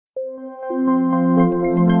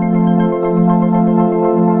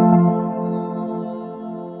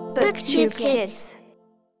Booktube Kids.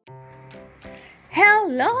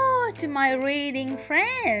 Hello to my reading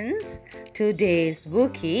friends. Today's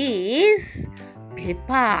book is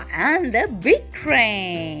Peppa and the Big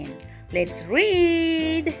Train. Let's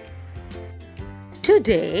read.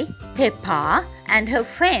 Today, Peppa and her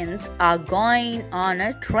friends are going on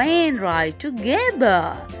a train ride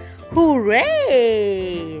together.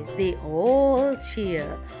 Hooray! They all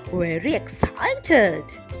cheer, very excited.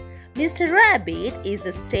 Mr. Rabbit is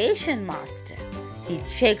the station master. He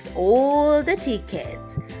checks all the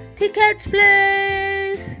tickets. Tickets,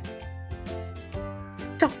 please.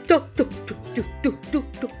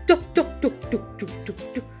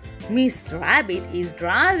 Miss Rabbit is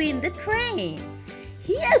driving the train.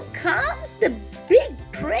 Here comes the big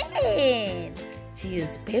train.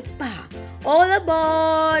 Cheers, Peppa. All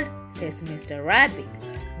aboard, says Mr. Rabbit.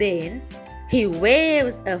 Then he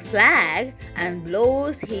waves a flag and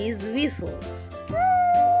blows his whistle.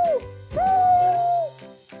 Woo! Woo!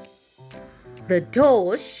 The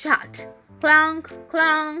doors shut. Clunk,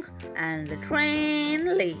 clunk, and the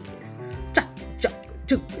train leaves. Chuck, chuck,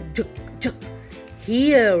 chuck, chuck, chuck.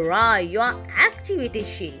 Here are your activity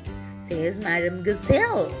sheets, says Madam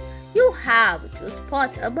Gazelle. You have to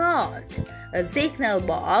spot a boat, a signal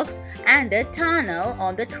box, and a tunnel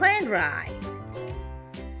on the train ride.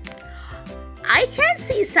 I can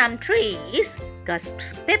see some trees,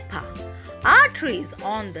 gasps Peppa. Are trees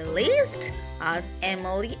on the list? Asks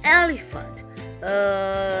Emily Elephant.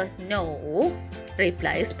 No,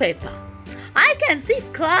 replies Peppa. I can see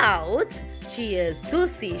clouds, cheers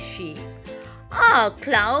Susie Sheep. Are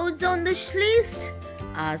clouds on the list?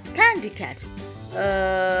 Asks Candy Cat.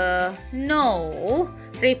 No,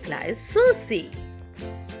 replies Susie.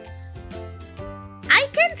 I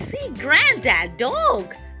can see Grandad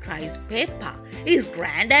Dog, cries Peppa. Is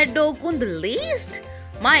Grandad Dog on the list?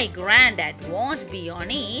 My Grandad won't be on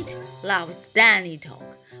it, laughs Danny Dog.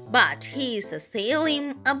 But he's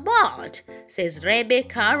sailing a boat, says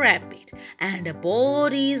Rebecca Rabbit. And a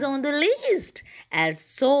boat is on the list, and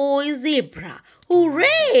so is Zebra.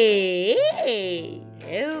 Hooray!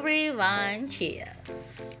 Everyone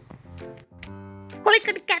cheers.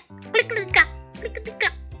 Clickety-clack, clickety-clack,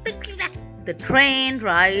 clickety-clack, clickety-clack. The train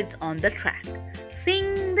rides on the track.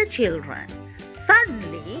 Sing the children.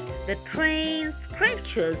 Suddenly, the train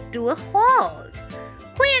screeches to a halt.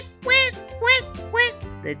 Quick, quick, quick, quick.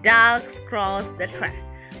 The dogs cross the track.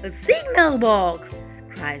 A signal box,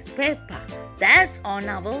 cries Peppa. That's on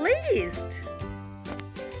our list.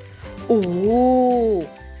 Oh,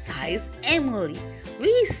 sighs Emily.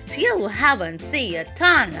 We still haven't seen a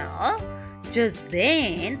tunnel. Just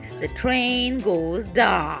then, the train goes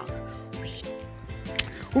dark.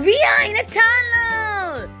 We are in a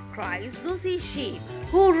tunnel, cries Susie Sheep.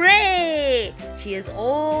 Hooray! Cheers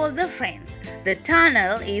all the friends. The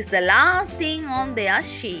tunnel is the last thing on their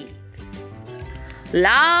sheets.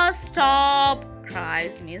 Last stop,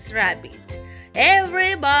 cries Miss Rabbit.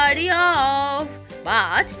 Everybody off.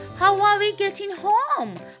 But how are we getting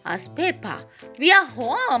home? Asks Peppa. We are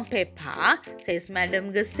home, Peppa, says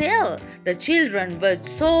Madam Gazelle. The children were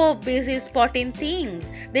so busy spotting things,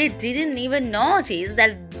 they didn't even notice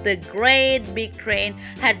that the great big train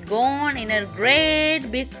had gone in a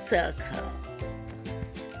great big circle.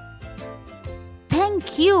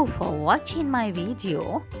 Thank you for watching my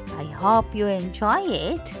video. I hope you enjoy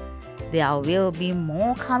it. There will be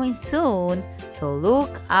more coming soon, so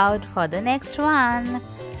look out for the next one.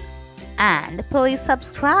 And please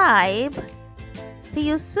subscribe. See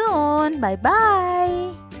you soon.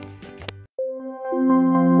 Bye-bye.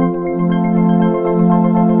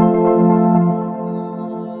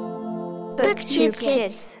 Booktube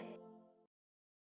Kids.